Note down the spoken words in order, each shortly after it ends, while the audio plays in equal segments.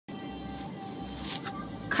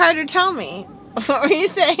Carter, tell me. What were you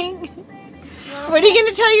saying? What are you going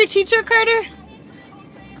to tell your teacher, Carter?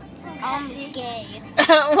 I'm gay.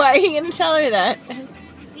 Why are you going to tell her that?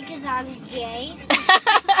 Because I'm gay.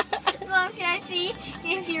 Mom, can I see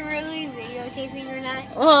if you're really videotaping or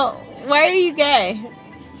not? Well, why are you gay?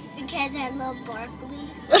 Because I love Barkley.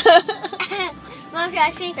 Mom, can I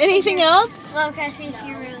see? Anything else? Mom, can I see if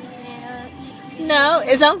you're really gay? No.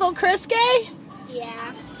 Is Uncle Chris gay? Yeah.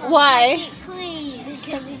 Why? Please.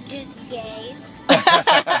 Because he's just gay.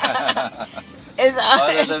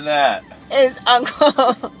 Other than that.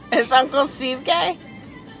 Is Uncle Steve gay?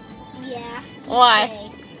 Yeah. Why? Gay.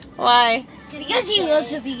 Why? Because he loves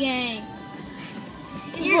to be gay.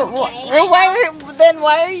 You're gay. Well,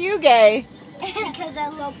 why are you gay? Because I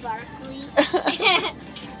love Barkley.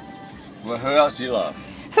 Well, who else do you love?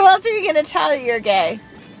 Who else are you going to tell that you're gay?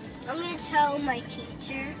 I'm going to tell my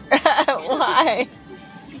teacher. Why?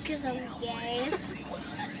 Because I'm gay.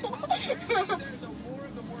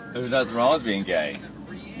 There's nothing wrong with being gay.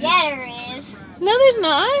 Yeah, there is. No, there's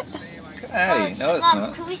not. Hey, no, it's Mom,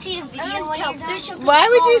 not. can we see the video when you're done? Why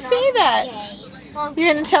would you say that? Gay. Mom,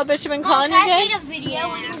 You're going to tell Bishop and Colin can you're I gay? see the video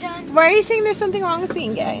when you're done? Why are you saying there's something wrong with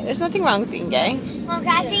being gay? There's nothing wrong with being gay. Mom, can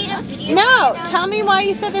I see the video? No, tell me why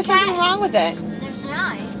you said there's something wrong with it. There's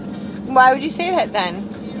not. Why would you say that then?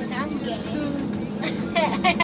 Because I'm gay.